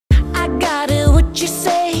what you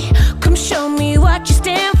say. Come show me what you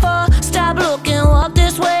stand for. Stop looking, walk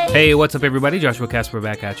this way. Hey, what's up everybody? Joshua Casper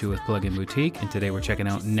back at you with Plugin Boutique, and today we're checking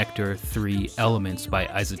out Nectar Elements by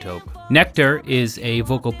iZotope. Nectar is a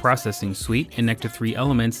vocal processing suite, and Nectar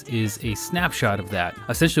Elements is a snapshot of that.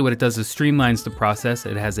 Essentially what it does is streamlines the process.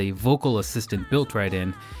 It has a vocal assistant built right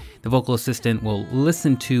in. The vocal assistant will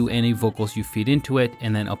listen to any vocals you feed into it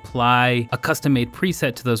and then apply a custom-made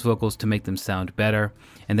preset to those vocals to make them sound better.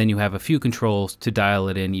 And then you have a few controls to dial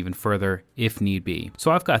it in even further if need be.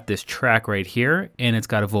 So I've got this track right here and it's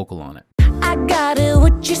got a vocal on it. I got it,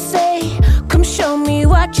 what you say. Come show me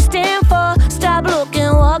what you stand for. Stop looking,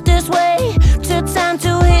 walk this way. Took time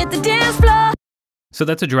to hit the dance floor. So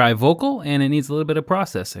that's a dry vocal and it needs a little bit of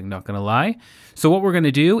processing, not gonna lie. So what we're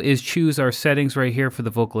gonna do is choose our settings right here for the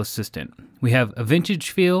vocal assistant. We have a vintage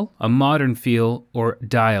feel, a modern feel, or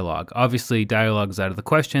dialogue. Obviously dialogue is out of the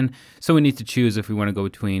question, so we need to choose if we wanna go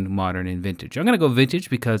between modern and vintage. I'm gonna go vintage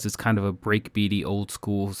because it's kind of a breakbeaty, old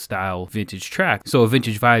school style vintage track. So a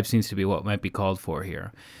vintage vibe seems to be what might be called for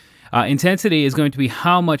here. Intensity is going to be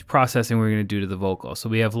how much processing we're going to do to the vocal. So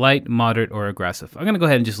we have light, moderate, or aggressive. I'm going to go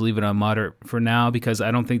ahead and just leave it on moderate for now because I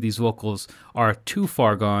don't think these vocals are too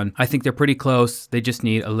far gone. I think they're pretty close. They just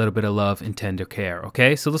need a little bit of love and tender care,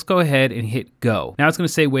 okay? So let's go ahead and hit go. Now it's going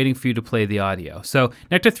to say waiting for you to play the audio. So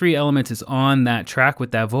Nectar Elements is on that track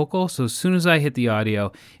with that vocal. So as soon as I hit the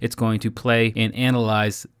audio, it's going to play and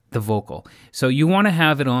analyze the vocal. So you want to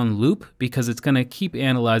have it on loop because it's going to keep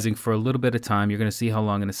analyzing for a little bit of time. You're going to see how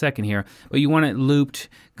long in a second here, but you want it looped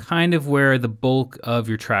kind of where the bulk of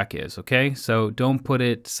your track is, okay? So don't put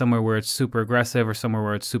it somewhere where it's super aggressive or somewhere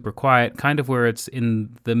where it's super quiet, kind of where it's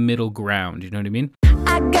in the middle ground, you know what I mean?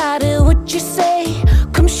 I got it, what you say.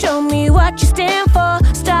 Come show me what you stand for.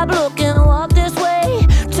 Stop looking, walk this way.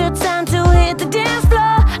 Took time to hit the dance floor.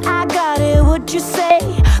 I got it, what you say.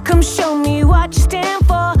 Come show me what you stand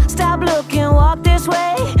for. Stop looking, walk this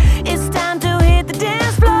way. It's time to hit the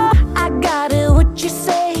dance floor. I got it, what you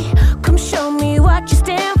say. Come show me what you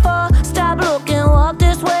stand for. Stop looking, walk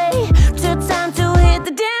this way. Took time to hit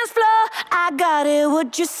the dance floor. I got it,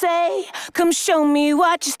 what you say. Come show me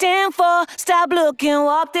what you stand for. Stop looking,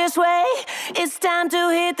 walk this way. It's time to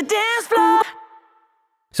hit the dance floor.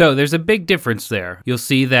 So there's a big difference there. You'll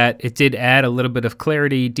see that it did add a little bit of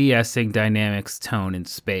clarity, de-essing, dynamics, tone, and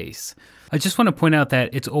space. I just want to point out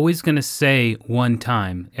that it's always going to say one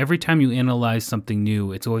time. Every time you analyze something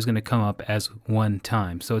new, it's always going to come up as one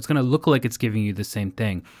time. So it's going to look like it's giving you the same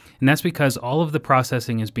thing. And that's because all of the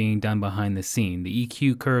processing is being done behind the scene. The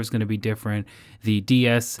EQ curve is going to be different. The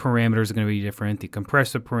DS parameters are going to be different. The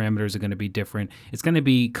compressor parameters are going to be different. It's going to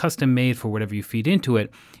be custom made for whatever you feed into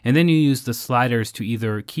it. And then you use the sliders to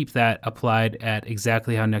either keep that applied at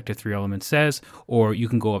exactly how Nectar Elements says, or you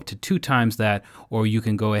can go up to 2 times that, or you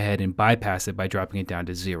can go ahead and bypass it by dropping it down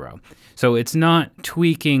to 0. So it's not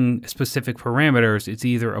tweaking specific parameters. It's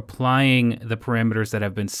either applying the parameters that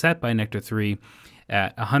have been set by Nectar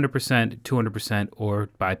at 100%, 200%, or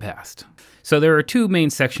bypassed. So there are 2 main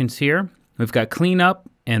sections here. We've got cleanup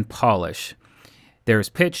and polish. There's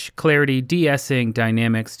pitch, clarity, de-essing,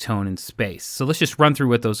 dynamics, tone, and space. So let's just run through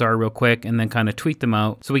what those are real quick and then kind of tweak them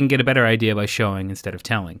out so we can get a better idea by showing instead of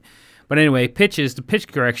telling. But anyway, pitch is the pitch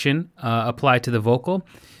correction applied to the vocal.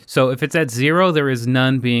 So if it's at 0, there is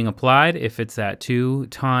none being applied. If it's at 2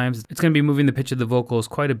 times, it's going to be moving the pitch of the vocals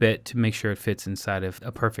quite a bit to make sure it fits inside of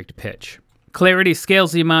a perfect pitch. Clarity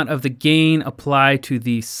scales the amount of the gain applied to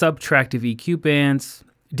the subtractive EQ bands.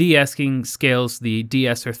 De-essing scales the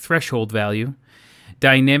de-esser threshold value.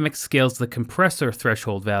 Dynamic scales the compressor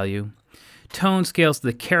threshold value. Tone scales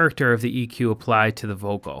the character of the EQ applied to the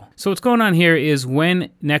vocal. So what's going on here is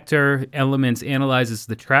when Nectar Elements analyzes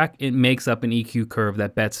the track, it makes up an EQ curve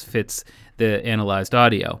that best fits the analyzed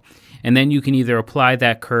audio. And then you can either apply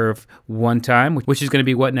that curve 1 time, which is going to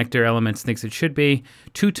be what Nectar Elements thinks it should be.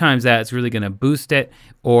 2 times that, it's really going to boost it,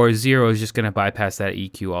 or 0 is just going to bypass that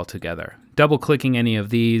EQ altogether. Double-clicking any of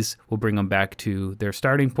these will bring them back to their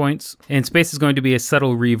starting points. And space is going to be a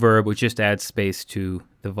subtle reverb, which just adds space to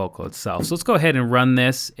the vocal itself. So let's go ahead and run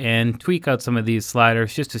this and tweak out some of these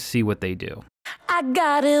sliders just to see what they do. I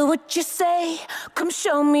got it, what you say. Come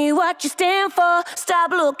show me what you stand for.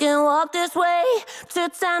 Stop looking, walk this way.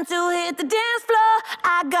 Took time to hit the dance floor.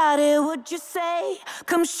 I got it, what you say?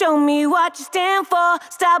 Come show me what you stand for.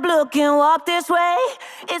 Stop looking, walk this way.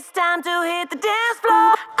 It's time to hit the dance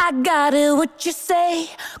floor. I got it, what you say?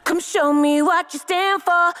 Come show me what you stand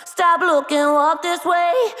for. Stop looking, walk this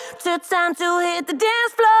way. It's time to hit the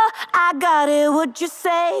dance floor. I got it, what you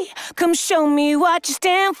say? Come show me what you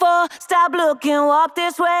stand for. Stop looking, walk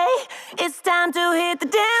this way. It's time to hit the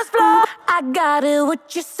dance floor. I got it,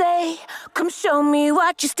 what you say? Come show me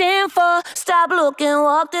what you stand for. Stop looking,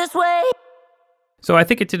 walk this way. So I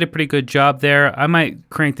think it did a pretty good job there. I might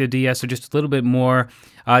crank the de-esser just a little bit more.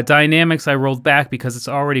 Dynamics I rolled back because it's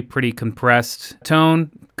already pretty compressed.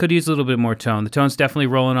 Tone, could use a little bit more tone. The tone's definitely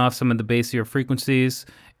rolling off some of the bassier frequencies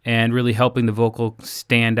and really helping the vocal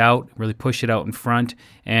stand out, really push it out in front.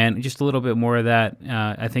 And just a little bit more of that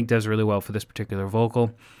I think does really well for this particular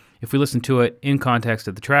vocal. If we listen to it in context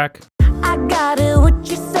of the track. I got it, what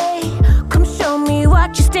you say? Come show me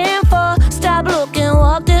what you stand for. Stop looking,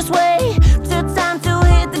 walk this way. It's time to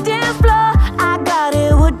hit the dance floor. I got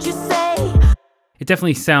it, what you say? It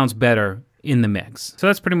definitely sounds better in the mix. So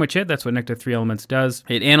that's pretty much it. That's what Nectar 3 Elements does.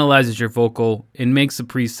 It analyzes your vocal, it makes the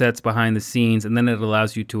presets behind the scenes, and then it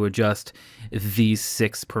allows you to adjust these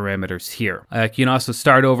 6 parameters here. You can also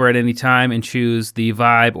start over at any time and choose the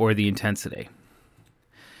vibe or the intensity.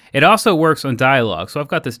 It also works on dialogue. So I've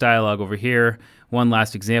got this dialogue over here. One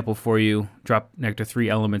last example for you. Drop Nectar 3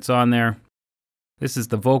 Elements on there. This is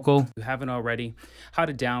the vocal. If you haven't already, how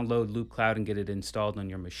to download Loop Cloud and get it installed on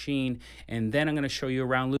your machine. And then I'm going to show you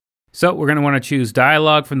around Loop. So we're going to want to choose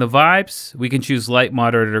dialogue from the vibes. We can choose light,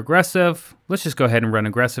 moderate, or aggressive. Let's just go ahead and run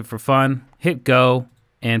aggressive for fun. Hit go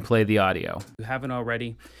and play the audio. If you haven't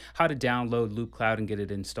already, how to download Loop Cloud and get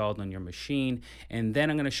it installed on your machine. And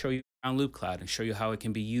then I'm going to show you around Loop Cloud and show you how it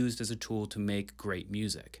can be used as a tool to make great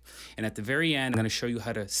music. And at the very end, I'm going to show you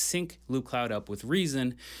how to sync Loop Cloud up with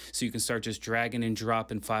Reason so you can start just dragging and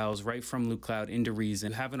dropping files right from Loop Cloud into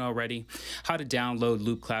Reason. If you haven't already, how to download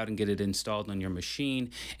Loop Cloud and get it installed on your machine.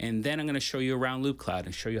 And then I'm going to show you around Loop Cloud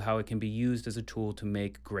and show you how it can be used as a tool to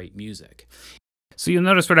make great music. So you'll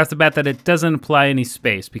notice right off the bat that it doesn't apply any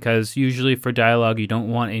space because usually for dialogue you don't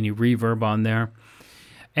want any reverb on there.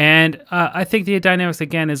 And I think the dynamics,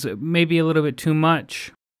 again, is maybe a little bit too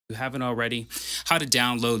much. If you haven't already, how to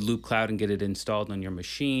download Loop Cloud and get it installed on your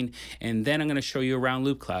machine. And then I'm going to show you around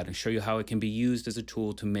Loop Cloud and show you how it can be used as a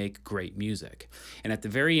tool to make great music. And at the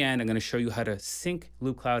very end, I'm going to show you how to sync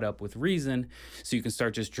Loop Cloud up with Reason so you can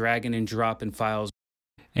start just dragging and dropping files.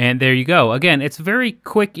 And there you go. Again, it's very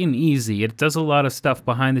quick and easy. It does a lot of stuff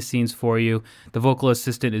behind the scenes for you. The vocal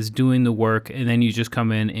assistant is doing the work, and then you just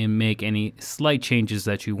come in and make any slight changes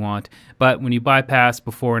that you want. But when you bypass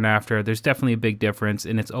before and after, there's definitely a big difference,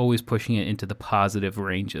 and it's always pushing it into the positive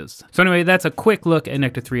ranges. So anyway, that's a quick look at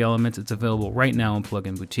Nectar 3 Elements. It's available right now on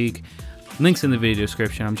Plugin Boutique. Links in the video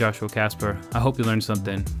description. I'm Joshua Casper. I hope you learned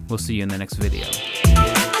something. We'll see you in the next video.